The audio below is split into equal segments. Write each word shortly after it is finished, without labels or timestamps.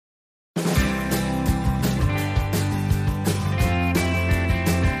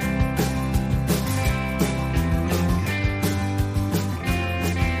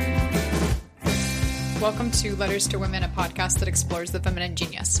Welcome to Letters to Women, a podcast that explores the feminine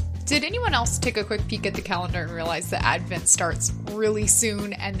genius. Did anyone else take a quick peek at the calendar and realize that Advent starts really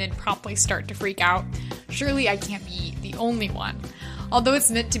soon and then promptly start to freak out? Surely I can't be the only one. Although it's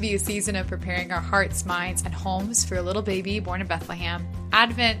meant to be a season of preparing our hearts, minds, and homes for a little baby born in Bethlehem,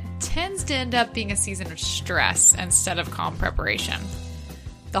 Advent tends to end up being a season of stress instead of calm preparation.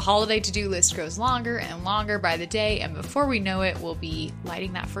 The holiday to-do list grows longer and longer by the day, and before we know it, we'll be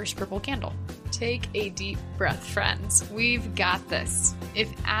lighting that first purple candle. Take a deep breath, friends. We've got this. If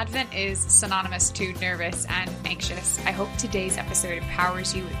Advent is synonymous to nervous and anxious, I hope today's episode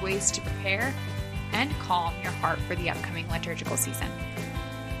empowers you with ways to prepare and calm your heart for the upcoming liturgical season.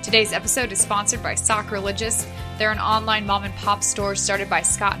 Today's episode is sponsored by Sacrilegious. They're an online mom and pop store started by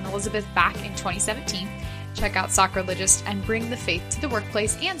Scott and Elizabeth back in 2017. Check out Sacrilegious and bring the faith to the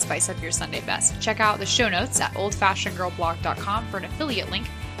workplace and spice up your Sunday best. Check out the show notes at oldfashionedgirlblog.com for an affiliate link,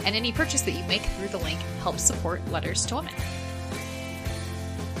 and any purchase that you make through the link helps support Letters to Women.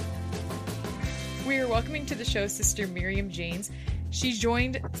 We are welcoming to the show Sister Miriam Janes. She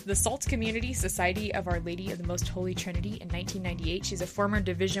joined the SALT Community Society of Our Lady of the Most Holy Trinity in 1998. She's a former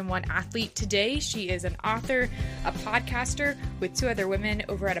Division I athlete. Today, she is an author, a podcaster with two other women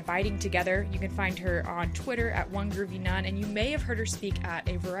over at Abiding Together. You can find her on Twitter at OneGroovyNun, and you may have heard her speak at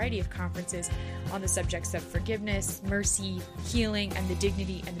a variety of conferences on the subjects of forgiveness, mercy, healing, and the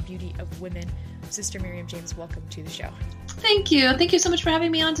dignity and the beauty of women. Sister Miriam Janes, welcome to the show. Thank you. Thank you so much for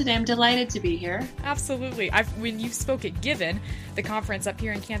having me on today. I'm delighted to be here. Absolutely. When you spoke at Given, the conference up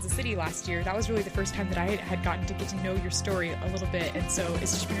here in Kansas City last year, that was really the first time that I had gotten to get to know your story a little bit. And so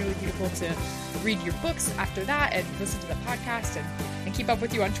it's just been really beautiful to read your books after that and listen to the podcast and keep up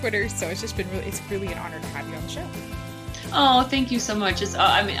with you on Twitter. So it's really an honor to have you on the show. Oh, thank you so much.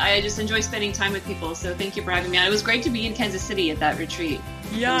 I just enjoy spending time with people. So thank you for having me on. It was great to be in Kansas City at that retreat.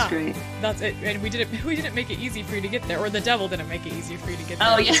 Yeah, it was great. That's it. And we didn't make it easy for you to get there, or the devil didn't make it easy for you to get there.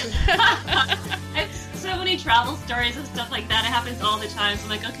 Oh yeah. I have so many travel stories and stuff like that. It happens all the time. So I'm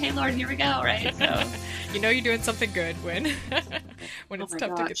like, okay, Lord, here we go. Right. So you know you're doing something good when it's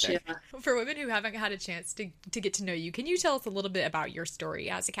tough to get there. Yeah. For women who haven't had a chance to get to know you, can you tell us a little bit about your story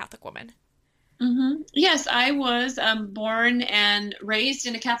as a Catholic woman? Mm-hmm. Yes, I was born and raised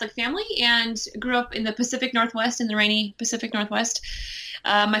in a Catholic family and grew up in the Pacific Northwest, in the rainy Pacific Northwest.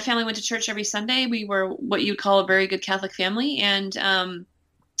 My family went to church every Sunday. We were what you'd call a very good Catholic family. And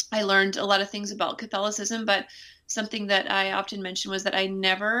I learned a lot of things about Catholicism, but something that I often mention was that I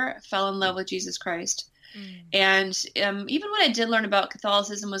never fell in love with Jesus Christ. And even when I did learn about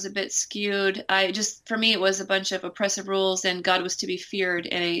Catholicism was a bit skewed. For me, it was a bunch of oppressive rules and God was to be feared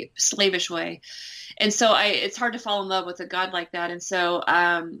in a slavish way. And so it's hard to fall in love with a God like that. And so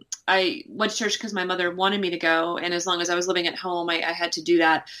I went to church because my mother wanted me to go. And as long as I was living at home, I had to do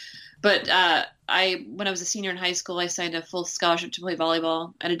that. But when I was a senior in high school, I signed a full scholarship to play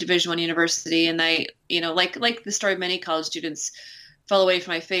volleyball at a Division I university. And I, like the story of many college students, fell away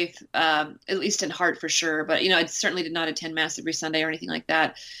from my faith, at least in heart for sure. But, I certainly did not attend Mass every Sunday or anything like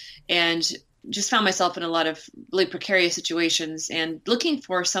that. And just found myself in a lot of really precarious situations and looking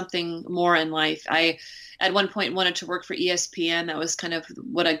for something more in life. I, at one point, wanted to work for ESPN. That was kind of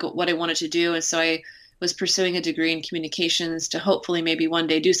what I wanted to do. And so I was pursuing a degree in communications to hopefully maybe one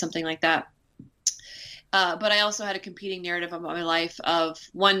day do something like that. But I also had a competing narrative about my life of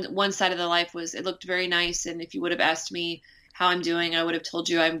one side of the life was it looked very nice. And if you would have asked me how I'm doing, I would have told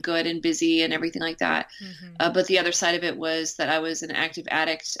you I'm good and busy and everything like that. Mm-hmm. But the other side of it was that I was an active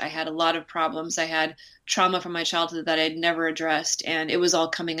addict. I had a lot of problems. I had trauma from my childhood that I'd never addressed, and it was all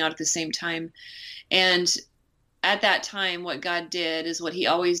coming out at the same time. And at that time, what God did is what he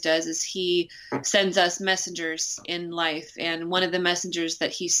always does is he sends us messengers in life. And one of the messengers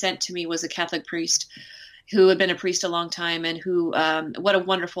that he sent to me was a Catholic priest who had been a priest a long time and who, what a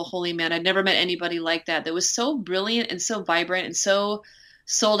wonderful holy man. I'd never met anybody like that was so brilliant and so vibrant and so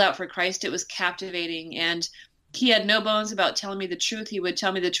sold out for Christ. It was captivating. And he had no bones about telling me the truth. He would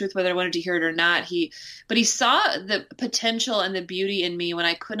tell me the truth whether I wanted to hear it or not. But he saw the potential and the beauty in me when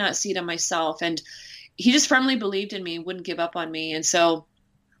I could not see it in myself. And he just firmly believed in me, wouldn't give up on me. And so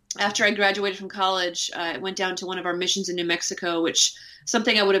after I graduated from college, I went down to one of our missions in New Mexico, which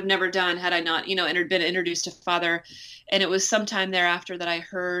something I would have never done had I not, been introduced to Father. And it was sometime thereafter that I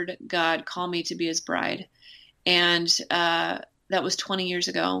heard God call me to be his bride. And that was 20 years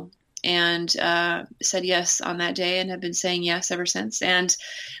ago. And said yes on that day and have been saying yes ever since. And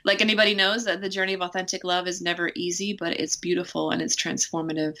like anybody knows, that the journey of authentic love is never easy, but it's beautiful and it's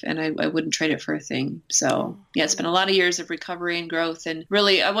transformative. And I wouldn't trade it for a thing. So yeah, it's been a lot of years of recovery and growth. And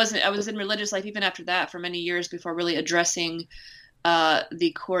really, I was in religious life even after that for many years before really addressing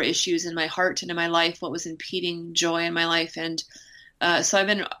the core issues in my heart and in my life, what was impeding joy in my life. And so I've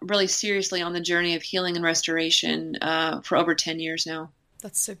been really seriously on the journey of healing and restoration for over 10 years now.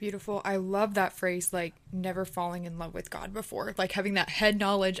 That's so beautiful. I love that phrase, like never falling in love with God before, like having that head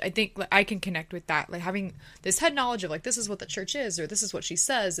knowledge. I think like, I can connect with that, like having this head knowledge of like, this is what the church is, or this is what she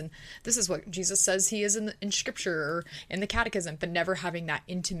says, and this is what Jesus says he is in scripture or in the catechism, but never having that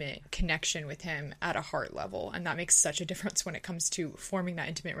intimate connection with him at a heart level. And that makes such a difference when it comes to forming that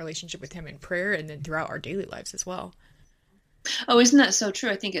intimate relationship with him in prayer and then throughout our daily lives as well. Oh, isn't that so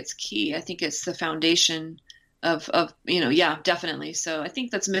true? I think it's key. I think it's the foundation of yeah, definitely. So I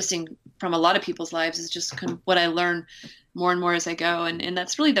think that's missing from a lot of people's lives is just kind of what I learn more and more as I go. And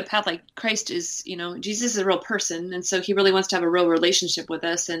that's really the path. Like Christ is, Jesus is a real person. And so he really wants to have a real relationship with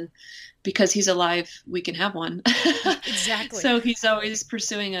us. And because he's alive, we can have one. Exactly. So he's always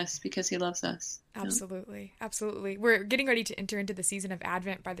pursuing us because he loves us. Absolutely. Absolutely. We're getting ready to enter into the season of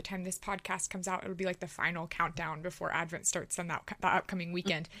Advent. By the time this podcast comes out, it'll be like the final countdown before Advent starts on that upcoming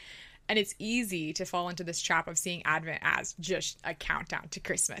weekend. And it's easy to fall into this trap of seeing Advent as just a countdown to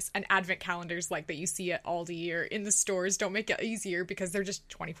Christmas. And Advent calendars like that you see at Aldi or in the stores don't make it easier because they're just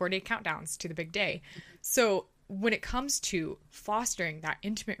 24-day countdowns to the big day. So when it comes to fostering that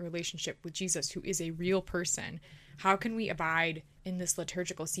intimate relationship with Jesus, who is a real person, how can we abide in this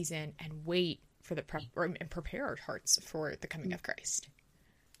liturgical season and wait for and prepare our hearts for the coming of Christ?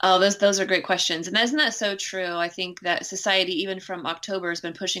 Oh, those are great questions. And isn't that so true? I think that society, even from October, has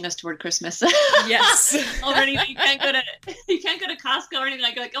been pushing us toward Christmas. Yes. Already, you can't go to Costco or anything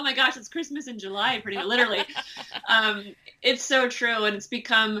like, oh my gosh, it's Christmas in July, pretty much, literally. It's so true. And it's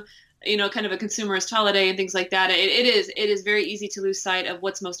become, kind of a consumerist holiday and things like that. It is very easy to lose sight of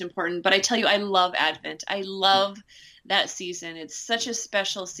what's most important. But I tell you, I love Advent. I love that season. It's such a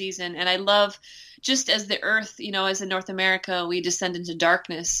special season. And I love, just as the earth, as in North America, we descend into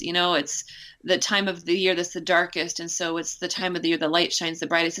darkness, it's the time of the year that's the darkest. And so it's the time of the year the light shines the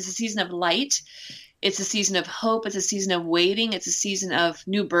brightest. It's a season of light. It's a season of hope. It's a season of waiting. It's a season of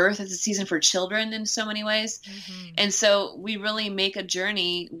new birth. It's a season for children in so many ways. Mm-hmm. And so we really make a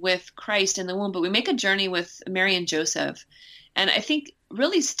journey with Christ in the womb, but we make a journey with Mary and Joseph. And I think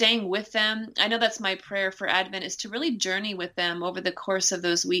really staying with them, I know that's my prayer for Advent, is to really journey with them over the course of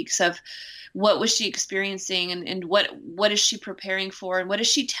those weeks of what was she experiencing and what is she preparing for and what is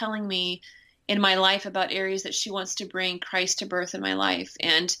she telling me in my life about areas that she wants to bring Christ to birth in my life.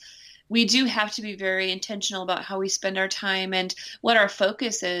 And we do have to be very intentional about how we spend our time and what our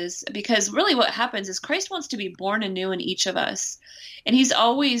focus is, because really what happens is Christ wants to be born anew in each of us. And he's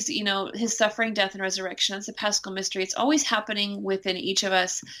always, his suffering, death, and resurrection, that's a Paschal mystery. It's always happening within each of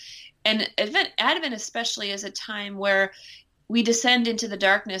us. And Advent especially is a time where we descend into the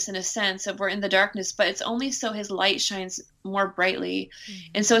darkness in a sense of we're in the darkness, but it's only so his light shines more brightly.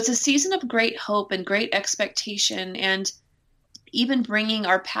 Mm-hmm. And so it's a season of great hope and great expectation, and even bringing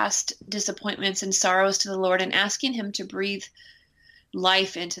our past disappointments and sorrows to the Lord and asking him to breathe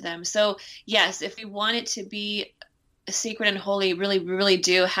life into them. So yes, if we want it to be sacred and holy, we really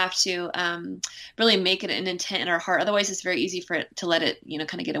do have to really make it an intent in our heart. Otherwise it's very easy for it to let it,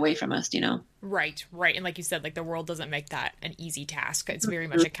 kind of get away from us, Right. And like you said, like the world doesn't make that an easy task. It's very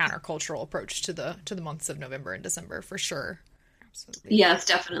much a countercultural approach to the months of November and December, for sure. Absolutely. Yes,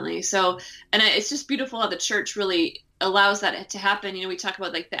 definitely. So, and it's just beautiful how the church really allows that to happen. We talk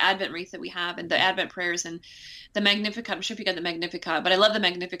about like the Advent wreath that we have and the Advent prayers and the Magnificat. I'm sure if you got the Magnificat, but I love the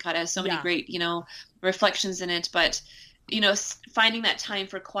Magnificat. It has so many great, reflections in it, but finding that time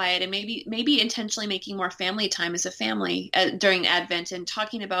for quiet and maybe intentionally making more family time as a family during Advent and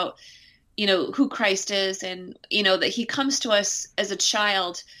talking about, who Christ is and, that he comes to us as a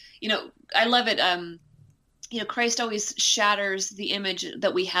child. I love it. Christ always shatters the image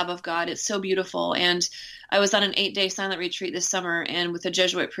that we have of God. It's so beautiful. And I was on an 8-day silent retreat this summer and with a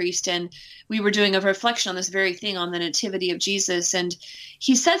Jesuit priest, and we were doing a reflection on this very thing, on the nativity of Jesus. And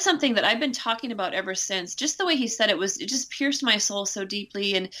he said something that I've been talking about ever since. Just the way he said it just pierced my soul so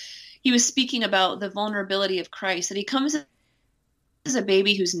deeply. And he was speaking about the vulnerability of Christ, that he comes as a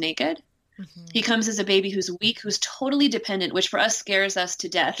baby who's naked. Mm-hmm. He comes as a baby who's weak, who's totally dependent, which for us scares us to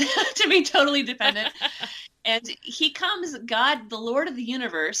death, to be totally dependent. And he comes, God, the Lord of the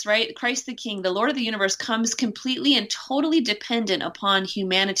universe, right? Christ the King, the Lord of the universe, comes completely and totally dependent upon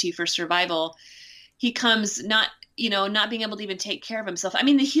humanity for survival. He comes not being able to even take care of himself. I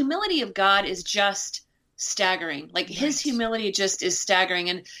mean, the humility of God is just staggering. Like his humility just is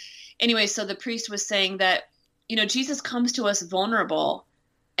staggering. And anyway, so the priest was saying that, Jesus comes to us vulnerable,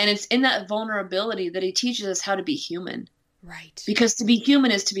 and it's in that vulnerability that he teaches us how to be human. Right. Because to be human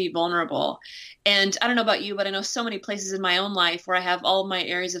is to be vulnerable. And I don't know about you, but I know so many places in my own life where I have all my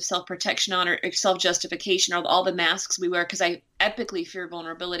areas of self-protection on, or self-justification, or all the masks we wear because I epically fear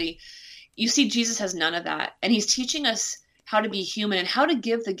vulnerability. You see, Jesus has none of that. And he's teaching us how to be human and how to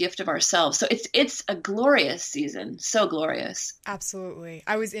give the gift of ourselves. So it's a glorious season. So glorious. Absolutely.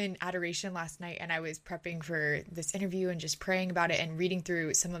 I was in adoration last night and I was prepping for this interview and just praying about it and reading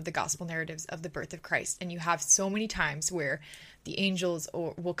through some of the gospel narratives of the birth of Christ. And you have so many times where the angels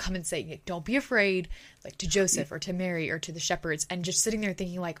will come and say, don't be afraid, like to Joseph or to Mary or to the shepherds, and just sitting there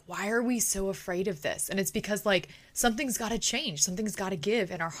thinking like, why are we so afraid of this? And it's because like something's got to change. Something's got to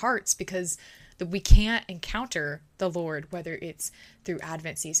give in our hearts, because that we can't encounter the Lord, whether it's through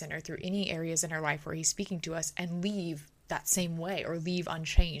Advent season or through any areas in our life where he's speaking to us, and leave that same way or leave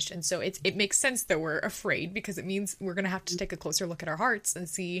unchanged. And so it makes sense that we're afraid, because it means we're going to have to take a closer look at our hearts and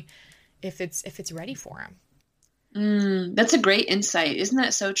see if it's ready for him. That's a great insight. Isn't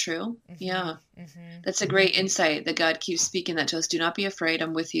that so true? Mm-hmm. Yeah. Mm-hmm. That's a great insight that God keeps speaking that to us. Do not be afraid.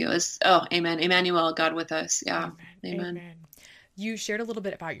 I'm with you. Amen. Emmanuel, God with us. Yeah. Amen. You shared a little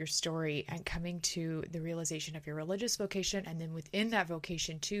bit about your story and coming to the realization of your religious vocation, and then within that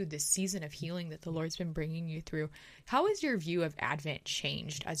vocation too, this season of healing that the Lord's been bringing you through. How has your view of Advent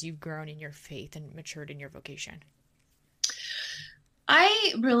changed as you've grown in your faith and matured in your vocation?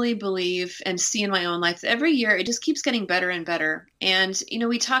 I really believe and see in my own life that every year it just keeps getting better and better. And,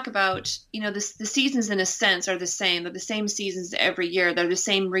 we talk about, the seasons in a sense are the same. They're the same seasons every year. They're the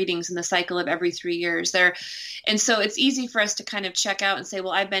same readings in the cycle of every 3 years. And so it's easy for us to kind of check out and say,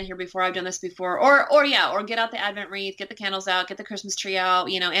 well, I've been here before. I've done this before. Or get out the Advent wreath, get the candles out, get the Christmas tree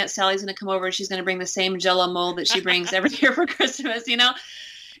out. Aunt Sally's going to come over and she's going to bring the same Jell-O mold that she brings every year for Christmas,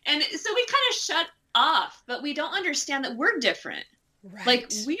 And so we kind of shut off, but we don't understand that we're different. Right.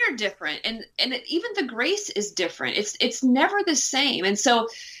 Like we are different, and even the grace is different. It's never the same. And so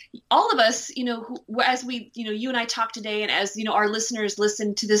all of us, as we, you and I talk today, and as, our listeners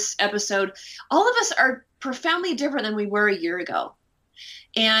listen to this episode, all of us are profoundly different than we were a year ago.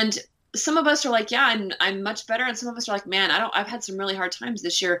 And some of us are like, yeah, I'm much better. And some of us are like, man, I've had some really hard times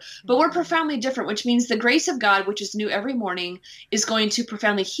this year, but we're profoundly different, which means the grace of God, which is new every morning, is going to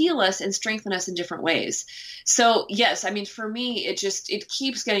profoundly heal us and strengthen us in different ways. So yes, for me, it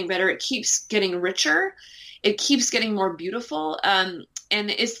keeps getting better. It keeps getting richer. It keeps getting more beautiful. And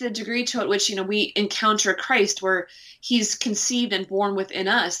it's the degree to which, we encounter Christ, where he's conceived and born within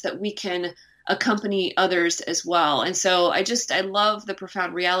us, that we can accompany others as well. And so I love the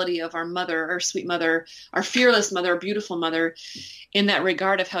profound reality of our mother, our sweet mother, our fearless mother, our beautiful mother, in that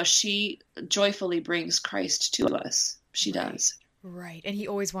regard of how she joyfully brings Christ to us. She does. Right. And he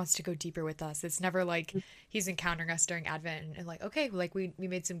always wants to go deeper with us. It's never like he's encountering us during Advent and like, okay, like we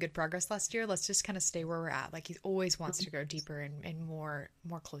made some good progress last year. Let's just kind of stay where we're at. Like he always wants to go deeper and more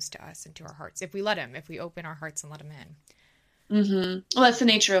close to us and to our hearts. If we open our hearts and let him in. Mm-hmm. Well, that's the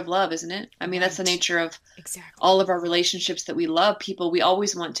nature of love, isn't it? That's the nature of all of our relationships that we love people. We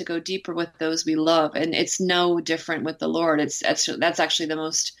always want to go deeper with those we love. And it's no different with the Lord. That's actually the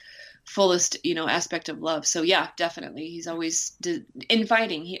most fullest, aspect of love. So yeah, definitely. He's always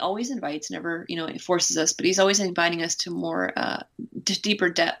inviting. He always invites, never, forces us, but he's always inviting us to more, deeper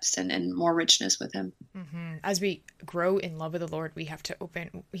depths and more richness with him. Mm-hmm. As we grow in love with the Lord,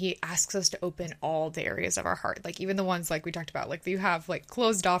 he asks us to open all the areas of our heart. Like even the ones like we talked about, like you have like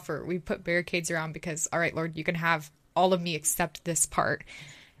closed off, or we put barricades around because, all right, Lord, you can have all of me except this part.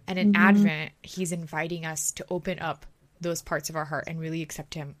 And in Advent, he's inviting us to open up those parts of our heart and really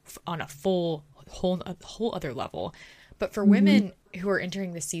accept him on a whole other level. But for women who are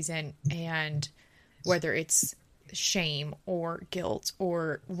entering this season, and whether it's shame or guilt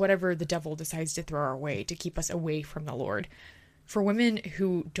or whatever the devil decides to throw our way to keep us away from the Lord, for women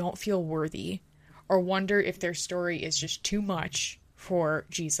who don't feel worthy or wonder if their story is just too much for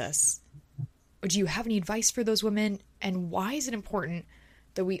Jesus, do you have any advice for those women? And why is it important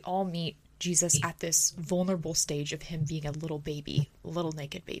that we all meet Jesus at this vulnerable stage of him being a little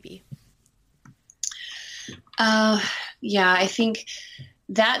naked baby? Yeah, I think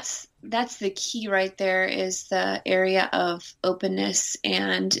that's the key right there, is the area of openness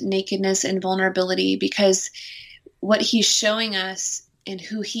and nakedness and vulnerability, because what he's showing us and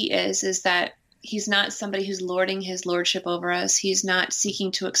who he is that he's not somebody who's lording his lordship over us. He's not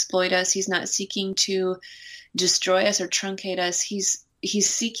seeking to exploit us. He's not seeking to destroy us or truncate us. He's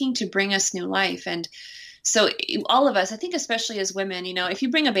seeking to bring us new life. And so all of us, I think, especially as women, if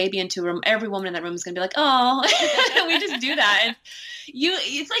you bring a baby into a room, every woman in that room is going to be like, oh, we just do that. And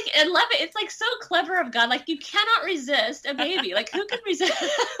it's like, I love it. It's like so clever of God. Like you cannot resist a baby. Like who can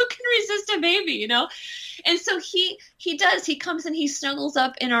resist a baby, And so he comes and he snuggles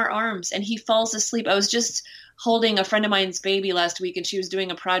up in our arms and he falls asleep. I was just holding a friend of mine's baby last week and she was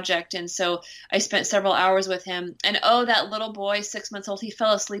doing a project. And so I spent several hours with him, and that little boy, 6 months old, he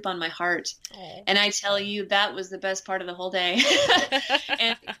fell asleep on my heart. Aww. And I tell you, that was the best part of the whole day.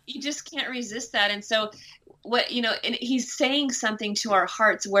 And you just can't resist that. And so and he's saying something to our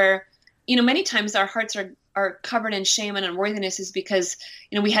hearts where, many times our hearts are covered in shame and unworthiness is because,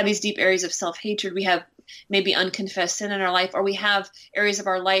 we have these deep areas of self-hatred. We have maybe unconfessed sin in our life, or we have areas of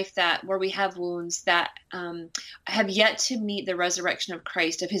our life where we have wounds that have yet to meet the resurrection of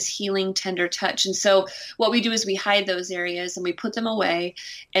Christ, of his healing, tender touch. And so what we do is we hide those areas and we put them away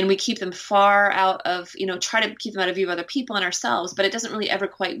and we keep them far out of, try to keep them out of view of other people and ourselves, but it doesn't really ever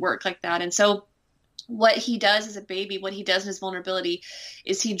quite work like that. And so what he does as a baby, what he does in his vulnerability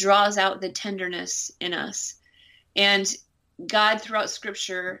is he draws out the tenderness in us. And God throughout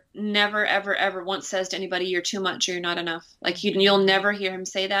scripture never, ever, ever once says to anybody, you're too much or you're not enough. Like you'll never hear him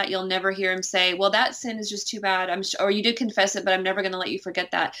say that. You'll never hear him say, well, that sin is just too bad. Or you did confess it, but I'm never going to let you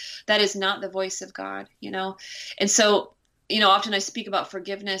forget that. That is not the voice of God, And so, often I speak about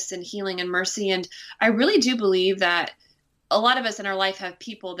forgiveness and healing and mercy. And I really do believe that a lot of us in our life have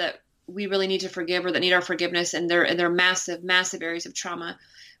people that we really need to forgive or that need our forgiveness. And they're massive, massive areas of trauma.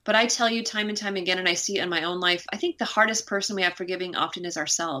 But I tell you time and time again, and I see it in my own life, I think the hardest person we have forgiving often is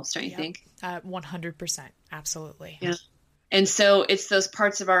ourselves, don't you think? 100%. Absolutely. Yeah. And so it's those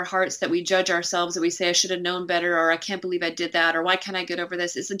parts of our hearts that we judge ourselves, that we say, I should have known better, or I can't believe I did that, or why can't I get over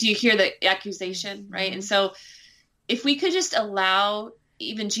this? Do you hear the accusation, right? Mm-hmm. And so if we could just allow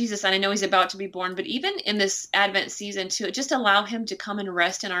even Jesus, and I know he's about to be born, but even in this Advent season too, just allow him to come and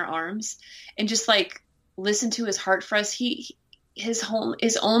rest in our arms and just listen to his heart for us. His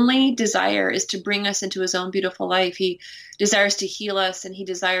only desire is to bring us into his own beautiful life. He desires to heal us, and he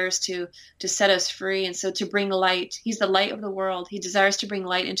desires to set us free. And so to bring light, he's the light of the world. He desires to bring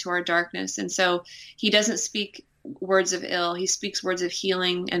light into our darkness. And so he doesn't speak words of ill. He speaks words of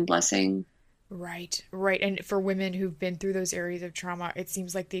healing and blessing. Right. And for women who've been through those areas of trauma, it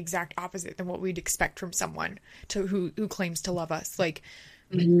seems like the exact opposite than what we'd expect from someone who claims to love us.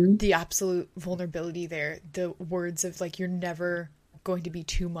 Mm-hmm. The absolute vulnerability there, the words of you're never going to be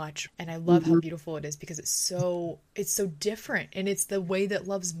too much. And I love how beautiful it is because it's so different, and it's the way that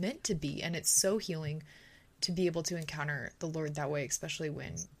love's meant to be. And it's so healing to be able to encounter the Lord that way, especially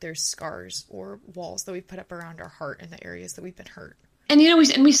when there's scars or walls that we put up around our heart in the areas that we've been hurt. And,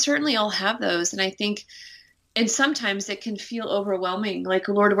 we certainly all have those. And I think, and sometimes it can feel overwhelming. Like,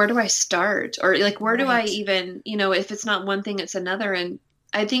 Lord, where do I start? Or where do I even, if it's not one thing, it's another. And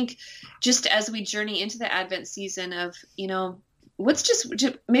I think just as we journey into the Advent season of,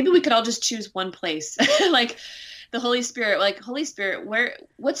 maybe we could all just choose one place, the Holy Spirit, Holy Spirit,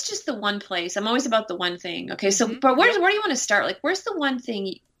 what's just the one place? I'm always about the one thing. Okay. So, but where do you want to start? Where's the one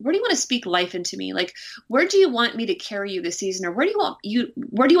thing? Where do you want to speak life into me? Where do you want me to carry you this season? Or where do you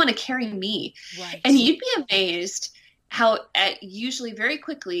want to carry me? Right. And you'd be amazed how usually very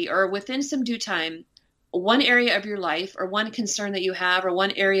quickly or within some due time, one area of your life or one concern that you have or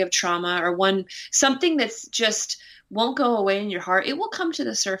one area of trauma or something that's just won't go away in your heart, it will come to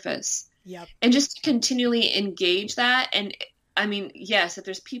the surface. Yep. And just continually engage that. And I mean, yes, if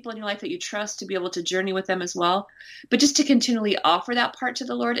there's people in your life that you trust, to be able to journey with them as well, but just to continually offer that part to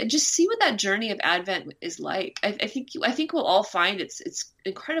the Lord and just see what that journey of Advent is like. I think we'll all find it's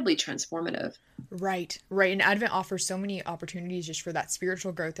incredibly transformative. Right. And Advent offers so many opportunities just for that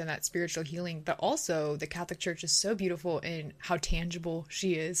spiritual growth and that spiritual healing, but also the Catholic Church is so beautiful in how tangible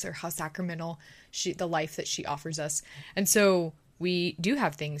she is, or how sacramental the life that she offers us. And so we do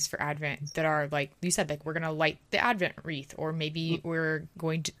have things for Advent that are, like you said, we're going to light the Advent wreath, or maybe we're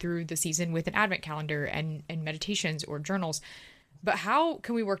going through the season with an Advent calendar and meditations or journals. But how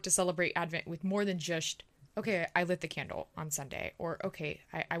can we work to celebrate Advent with more than just, okay, I lit the candle on Sunday, or okay,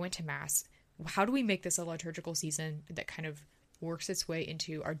 I went to Mass? How do we make this a liturgical season that kind of works its way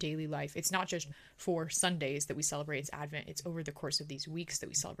into our daily life? It's not just for Sundays that we celebrate it's Advent. It's over the course of these weeks that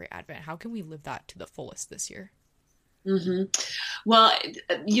we celebrate Advent. How can we live that to the fullest this year? Mm-hmm. Well,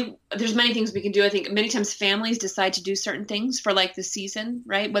 there's many things we can do. I think many times families decide to do certain things for the season,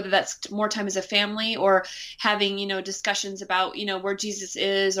 right? Whether that's more time as a family or having, discussions about, where Jesus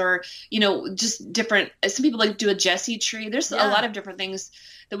is, or, just different, some people do a Jesse tree. There's a lot of different things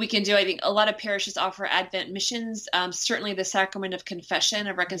that we can do. I think a lot of parishes offer Advent missions. Certainly the sacrament of confession,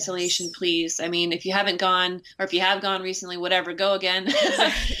 of reconciliation, please. I mean, if you haven't gone, or if you have gone recently, whatever, go again.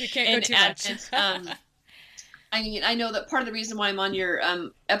 You can't go too Advent, much. I mean, I know that part of the reason why I'm on your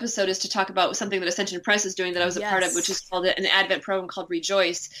episode is to talk about something that Ascension Press is doing that I was a part of, which is called an Advent program called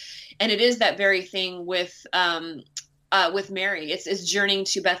Rejoice. And it is that very thing with Mary. It's journeying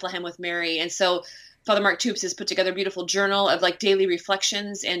to Bethlehem with Mary. And so Father Mark Toups has put together a beautiful journal of like daily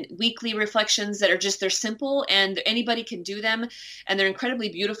reflections and weekly reflections that are just, they're simple and anybody can do them and they're incredibly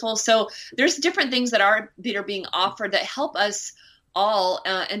beautiful. So there's different things that are being offered that help us all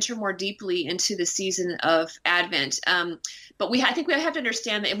enter more deeply into the season of Advent. But I think we have to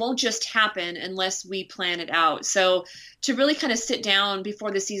understand that it won't just happen unless we plan it out. So to really kind of sit down before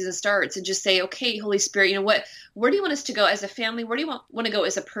the season starts and just say, okay, Holy Spirit, you know, where do you want us to go as a family? Where do you want to go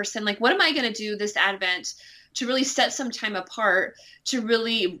as a person? Like, what am I going to do this Advent to really set some time apart to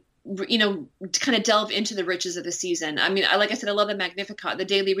really, you know, to kind of delve into the riches of the season. I mean, like I said, I love the Magnificat, the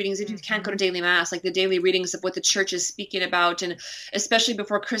daily readings. If you can't go to daily mass, like the daily readings of what the church is speaking about, and especially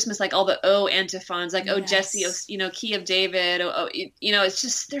before Christmas, like all the antiphons, like, oh, Jesse, you know, Key of David, you know, it's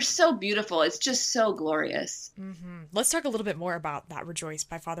just, they're so beautiful. It's just so glorious. Let's talk a little bit more about that Rejoice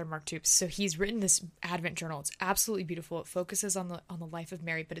by Father Mark Toups. So he's written this Advent journal. It's absolutely beautiful. It focuses on the life of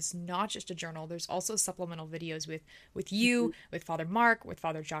Mary, but it's not just a journal. There's also supplemental videos with you, with Father Mark, with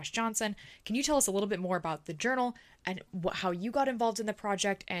Father Josh Johnson. Can you tell us a little bit more about the journal and how you got involved in the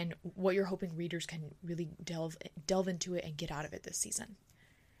project and what you're hoping readers can really delve into it and get out of it this season?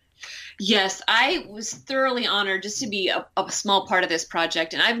 Yes, I was thoroughly honored just to be a small part of this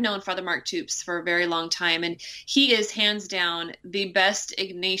project. And I've known Father Mark Toups for a very long time. And he is hands down the best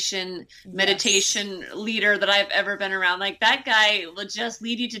Ignatian meditation leader that I've ever been around. Like, that guy will just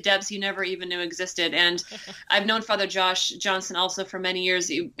lead you to depths you never even knew existed. And I've known Father Josh Johnson also for many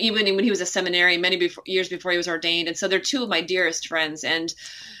years, even when he was a seminary, years before he was ordained. And so they're two of my dearest friends. And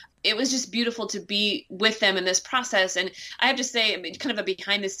it was just beautiful to be with them in this process. And I have to say, kind of a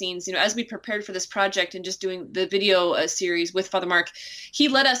behind the scenes, you know, as we prepared for this project and just doing the video series with Father Mark, he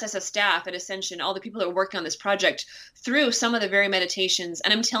led us as a staff at Ascension, all the people that were working on this project, through some of the very meditations.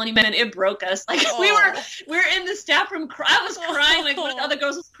 And I'm telling you, man, it broke us. Like, we were in the staff room. I was crying, like one of the other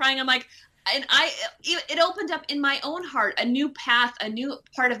girls was crying. I'm like, and it opened up in my own heart a new path, a new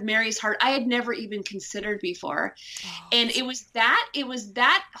part of Mary's heart I had never even considered before. And it was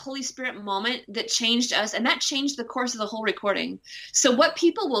that Holy Spirit moment that changed us, and that changed the course of the whole recording. So what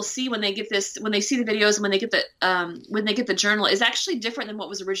people will see when they get this, when they see the videos, and when they get the journal, is actually different than what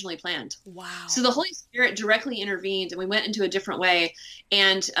was originally planned. Wow. So the Holy Spirit directly intervened, and we went into a different way,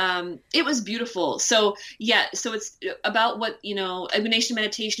 and it was beautiful. So so it's about what, you know, Ignatian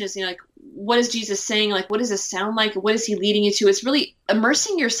meditation is, you know, like, what is Jesus saying? Like, what does this sound like? What is he leading you to? It's really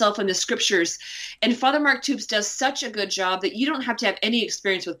immersing yourself in the scriptures. And Father Mark Toups does such a good job that you don't have to have any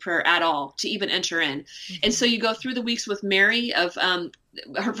experience with prayer at all to even enter in. And so you go through the weeks with Mary of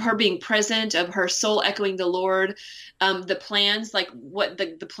her being present, of her soul echoing the Lord, the plans, like what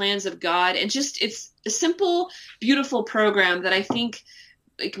the plans of God. And just, it's a simple, beautiful program that I think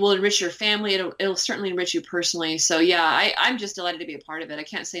it will enrich your family. It'll certainly enrich you personally. So yeah, I'm just delighted to be a part of it. I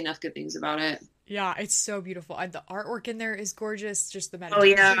can't say enough good things about it. Yeah, it's so beautiful. The artwork in there is gorgeous. Just the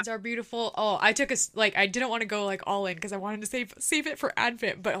meditations are beautiful. I took I didn't want to go like all in because I wanted to save it for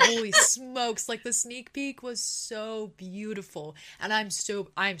Advent, but holy smokes, like the sneak peek was so beautiful. And I'm so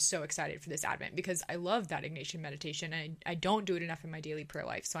excited for this Advent because I love that Ignatian meditation, and I don't do it enough in my daily prayer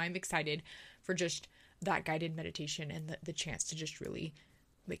life. So I'm excited for just that guided meditation and the chance to just really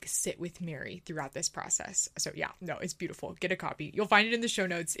like sit with Mary throughout this process. So yeah, no, it's beautiful. Get a copy. You'll find it in the show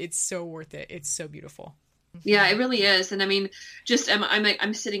notes. It's so worth it. It's so beautiful. Yeah, it really is. And I mean, just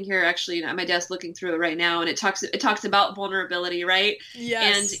I'm sitting here actually at my desk looking through it right now, and it talks about vulnerability, right?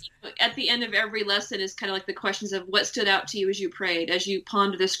 Yes. And at the end of every lesson is kind of like the questions of what stood out to you as you prayed, as you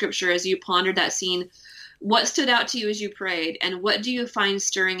pondered the scripture, as you pondered that scene. What stood out to you as you prayed, and what do you find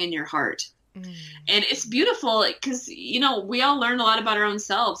stirring in your heart? And it's beautiful because, you know, we all learn a lot about our own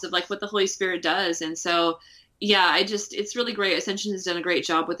selves of like what the Holy Spirit does. And so, yeah, it's really great. Ascension has done a great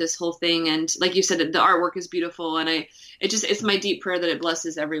job with this whole thing. And like you said, the artwork is beautiful. And it's my deep prayer that it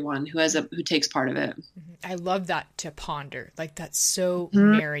blesses everyone who takes part of it. I love that, to ponder. Like, that's so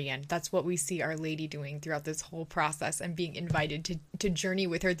Marian. That's what we see Our Lady doing throughout this whole process, and being invited to journey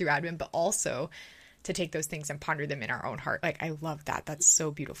with her through Advent, but also to take those things and ponder them in our own heart. Like, I love that. That's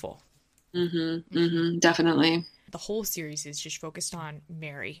so beautiful. Definitely. The whole series is just focused on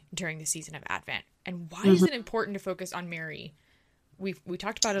Mary during the season of Advent. And why is it important to focus on Mary? We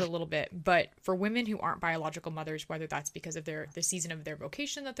talked about it a little bit, but for women who aren't biological mothers, whether that's because of the season of their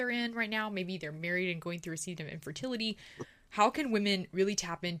vocation that they're in right now, maybe they're married and going through a season of infertility, how can women really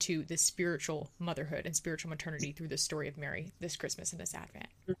tap into the spiritual motherhood and spiritual maternity through the story of Mary this Christmas and this Advent?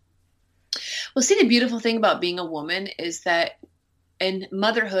 Well, see, the beautiful thing about being a woman is that, and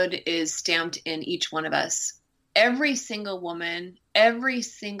motherhood is stamped in each one of us. Every single woman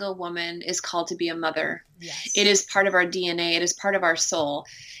is called to be a mother. Yes. It is part of our DNA. It is part of our soul.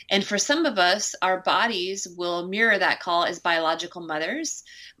 And for some of us, our bodies will mirror that call as biological mothers.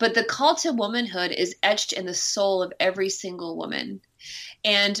 But the call to womanhood is etched in the soul of every single woman.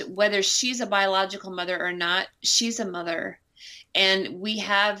 And whether she's a biological mother or not, she's a mother. And we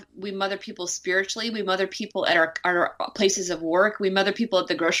mother people spiritually. We mother people at our places of work. We mother people at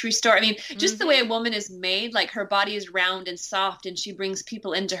the grocery store. I mean, just the way a woman is made, like her body is round and soft, and she brings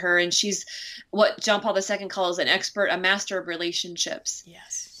people into her, and she's what John Paul II calls a master of relationships.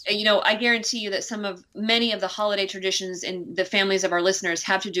 Yes. And, I guarantee you that many of the holiday traditions in the families of our listeners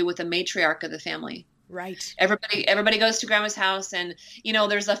have to do with the matriarch of the family. Right. Everybody goes to grandma's house, and,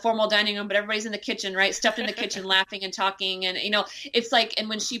 there's a formal dining room, but everybody's in the kitchen, right? Stuffed in the kitchen, laughing and talking. And, it's like, and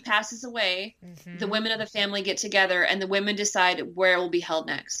when she passes away, the women of the family get together and the women decide where it will be held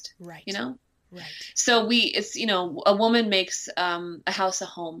next. Right. Right. So a woman makes a house a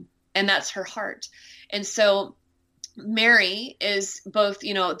home, and that's her heart. And so Mary is both,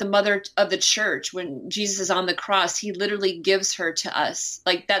 the mother of the church. When Jesus is on the cross, he literally gives her to us.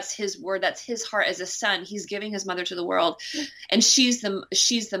 Like, that's his word. That's his heart as a son. He's giving his mother to the world, and she's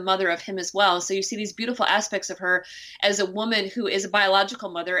the mother of him as well. So you see these beautiful aspects of her as a woman who is a biological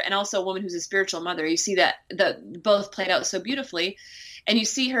mother and also a woman who's a spiritual mother. You see that both played out so beautifully. And you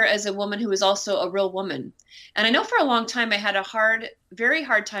see her as a woman who is also a real woman. And I know for a long time I had a very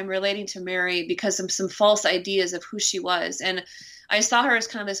hard time relating to Mary because of some false ideas of who she was. And I saw her as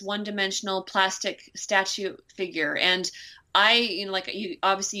kind of this one-dimensional plastic statue figure. And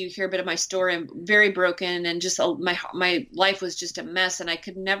obviously you hear a bit of my story. I'm very broken, and just my life was just a mess, and I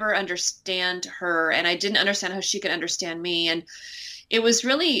could never understand her, and I didn't understand how she could understand me. And it was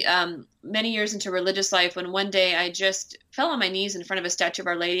really many years into religious life when one day I just fell on my knees in front of a statue of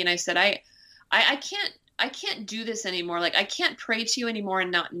Our Lady, and I said, I can't do this anymore. Like, I can't pray to you anymore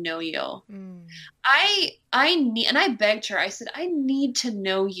and not know you. And I begged her. I said, I need to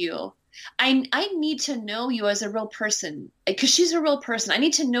know you. I need to know you as a real person, because she's a real person. I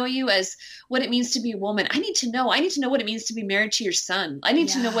need to know you as what it means to be a woman. I need to know what it means to be married to your son. I need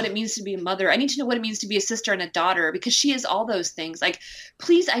to know what it means to be a mother. I need to know what it means to be a sister and a daughter, because she is all those things. Like,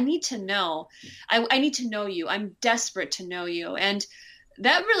 please, I need to know. I need to know you. I'm desperate to know you. And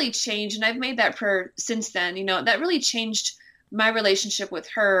that really changed. And I've made that prayer since then. That really changed my relationship with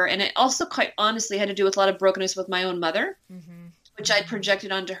her. And it also, quite honestly, had to do with a lot of brokenness with my own mother. Which I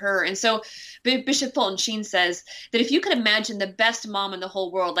projected onto her. And so Bishop Fulton Sheen says that if you could imagine the best mom in the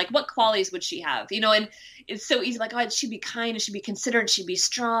whole world, like, what qualities would she have? And it's so easy, like, oh, she'd be kind, and she'd be considerate, she'd be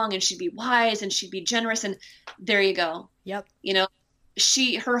strong, and she'd be wise, and she'd be generous. And there you go. Yep.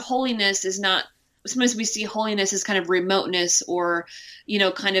 Her holiness is not, sometimes we see holiness as kind of remoteness or,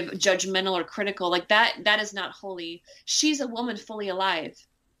 kind of judgmental or critical. Like, that is not holy. She's a woman fully alive.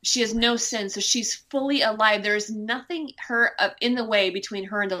 She has no sin, so she's fully alive. There is nothing in the way between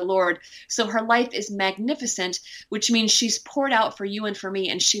her and the Lord. So her life is magnificent, which means she's poured out for you and for me,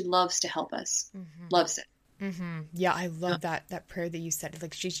 and she loves to help us. Loves it. Yeah, I love that prayer that you said.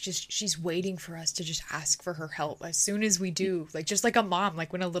 Like, she's waiting for us to just ask for her help as soon as we do. Like, just like a mom,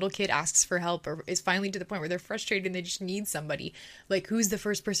 like when a little kid asks for help or is finally to the point where they're frustrated and they just need somebody. Like, who's the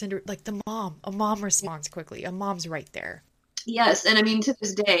first person to, like, the mom. A mom responds quickly. A mom's right there. Yes. And I mean, to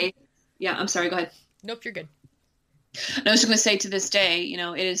this day, I'm sorry, go ahead. Nope, you're good. I was just going to say, to this day,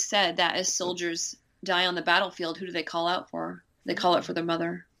 it is said that as soldiers die on the battlefield, who do they call out for? They call out for their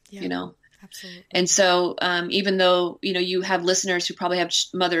mother, Absolutely. And so even though, you have listeners who probably have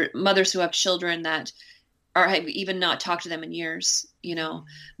mothers who have children that have even not talked to them in years,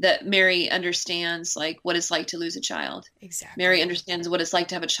 that Mary understands, like, what it's like to lose a child. Exactly. Mary understands what it's like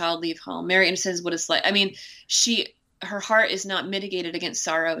to have a child leave home. Mary understands what it's like. I mean, her heart is not mitigated against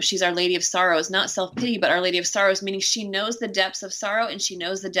sorrow. She's Our Lady of Sorrows, not self-pity, but Our Lady of Sorrows, meaning she knows the depths of sorrow and she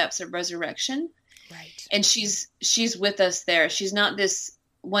knows the depths of resurrection. Right. And she's with us there. She's not this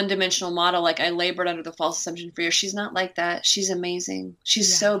one-dimensional model, like, I labored under the false assumption for years. She's not like that. She's amazing.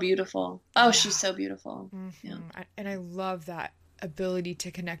 She's so beautiful. Oh, she's so beautiful. Yeah. And I love that ability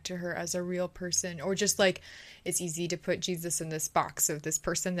to connect to her as a real person, or just like, it's easy to put Jesus in this box of this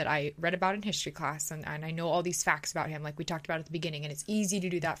person that I read about in history class, and I know all these facts about him, like we talked about at the beginning, and it's easy to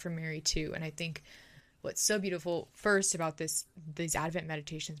do that for Mary too. And I think what's so beautiful first about these Advent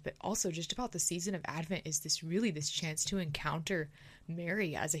meditations, but also just about the season of Advent, is this chance to encounter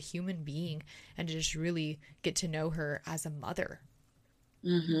Mary as a human being and to just really get to know her as a mother.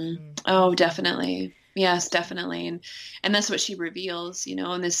 Oh, definitely. Yes, definitely. And that's what she reveals,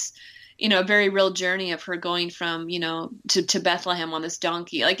 in this, a very real journey of her going from, to Bethlehem on this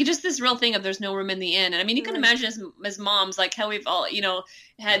donkey, like just this real thing of there's no room in the inn. And I mean, you can imagine as moms, like how we've all,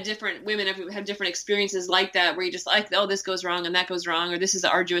 had different women have different experiences like that, where you just like, oh, this goes wrong and that goes wrong, or this is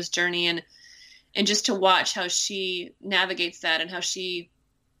an arduous journey. And just to watch how she navigates that, and how she,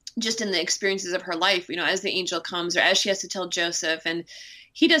 just in the experiences of her life, as the angel comes, or as she has to tell Joseph, and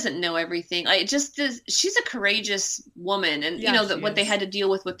he doesn't know everything. Like, she's a courageous woman, and what they had to deal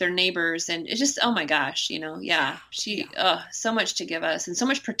with their neighbors, and it's just, oh my gosh, so much to give us, and so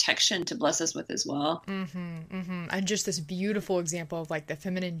much protection to bless us with as well. And just this beautiful example of like the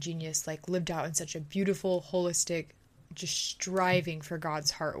feminine genius, like lived out in such a beautiful, holistic, just striving for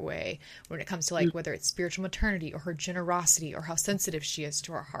God's heart way when it comes to like whether it's spiritual maternity or her generosity or how sensitive she is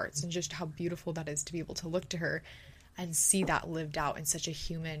to our hearts, and just how beautiful that is to be able to look to her and see that lived out in such a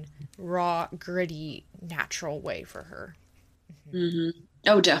human, raw, gritty, natural way for her.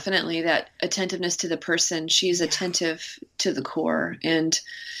 Oh, definitely. That attentiveness to the person. She's attentive to the core. And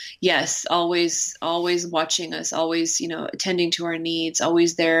yes, always watching us, always, attending to our needs,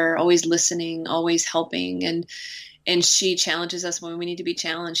 always there, always listening, always helping. And she challenges us when we need to be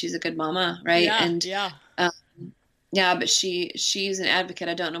challenged. She's a good mama, right? But she's an advocate.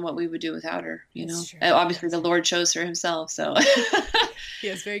 I don't know what we would do without her, Obviously the Lord chose her himself, so. He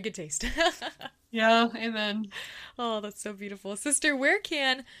has very good taste. Yeah, amen. Oh, that's so beautiful. Sister, where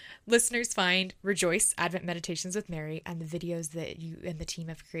can listeners find Rejoice Advent Meditations with Mary and the videos that you and the team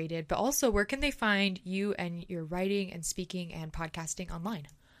have created? But also, where can they find you and your writing and speaking and podcasting online?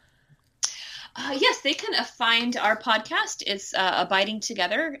 Yes, they can find our podcast. It's Abiding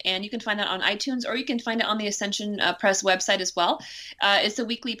Together, and you can find that on iTunes, or you can find it on the Ascension Press website as well. It's a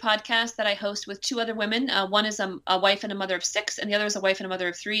weekly podcast that I host with two other women. One is a wife and a mother of 6, and the other is a wife and a mother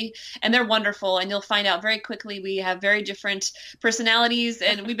of 3, and they're wonderful. And you'll find out very quickly we have very different personalities,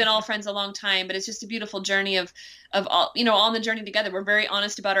 and we've been all friends a long time. But it's just a beautiful journey of all, all on the journey together. We're very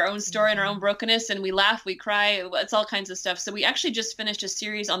honest about our own story and our own brokenness, and we laugh, we cry, it's all kinds of stuff. So we actually just finished a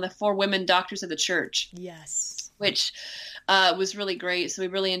series on the 4 women doctors of the church. Yes. Which was really great. So we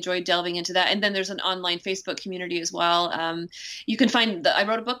really enjoyed delving into that. And then there's an online Facebook community as well. You can find, I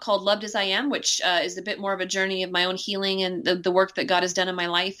wrote a book called Loved as I Am, which is a bit more of a journey of my own healing and the work that God has done in my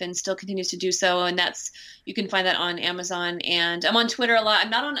life and still continues to do so. And you can find that on Amazon. And I'm on Twitter a lot.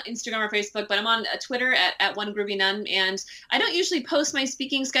 I'm not on Instagram or Facebook, but I'm on Twitter at One Groovy Nun. And I don't usually post my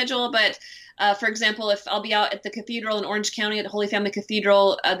speaking schedule, but for example, if I'll be out at the cathedral in Orange County at Holy Family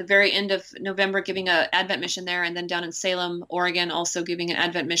Cathedral at the very end of November giving an Advent mission there, and then down in Salem, Oregon, also giving an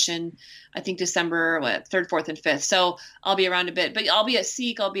Advent mission, I think December 3rd, 4th, and 5th. So I'll be around a bit. But I'll be at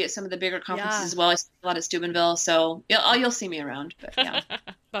Seek. I'll be at some of the bigger conferences as well. I speak a lot at Steubenville. So you'll see me around. But yeah.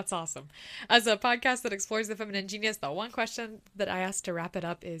 That's awesome. As a podcast that explores the feminine genius, the one question that I asked to wrap it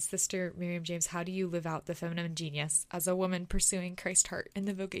up is, Sister Miriam James, how do you live out the feminine genius as a woman pursuing Christ's heart in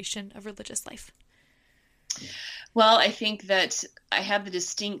the vocation of religious life? Well, I think that I have the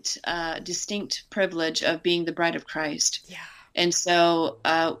distinct privilege of being the bride of Christ. Yeah. And so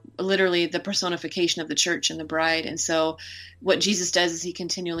literally the personification of the church and the bride. And so what Jesus does is he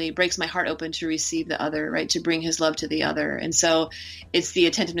continually breaks my heart open to receive the other, right? To bring his love to the other. And so it's the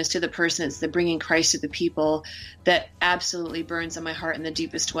attentiveness to the person. It's the bringing Christ to the people that absolutely burns on my heart in the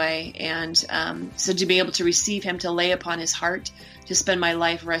deepest way. And so to be able to receive him, to lay upon his heart, to spend my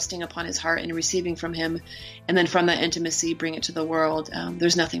life resting upon his heart and receiving from him. And then from that intimacy, bring it to the world.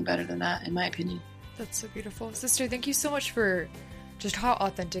 There's nothing better than that, in my opinion. That's so beautiful. Sister, thank you so much for just how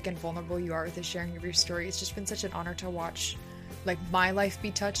authentic and vulnerable you are with the sharing of your story. It's just been such an honor to watch my life be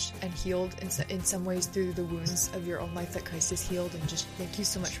touched and healed in some ways through the wounds of your own life that Christ has healed. And just thank you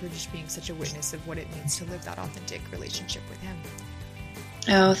so much for just being such a witness of what it means to live that authentic relationship with him.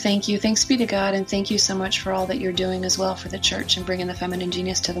 Oh, thank you. Thanks be to God. And thank you so much for all that you're doing as well for the church and bringing the feminine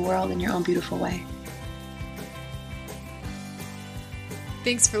genius to the world in your own beautiful way.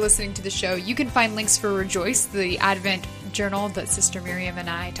 Thanks for listening to the show. You can find links for Rejoice, the Advent journal that Sister Miriam and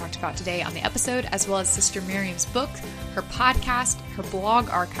I talked about today on the episode, as well as Sister Miriam's book, her podcast, her blog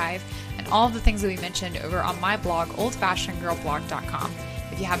archive, and all of the things that we mentioned over on my blog, oldfashionedgirlblog.com.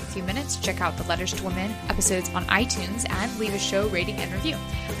 If you have a few minutes, check out the Letters to Women episodes on iTunes and leave a show rating and review.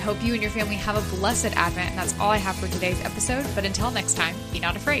 I hope you and your family have a blessed Advent, and that's all I have for today's episode. But until next time, be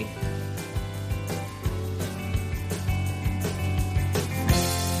not afraid.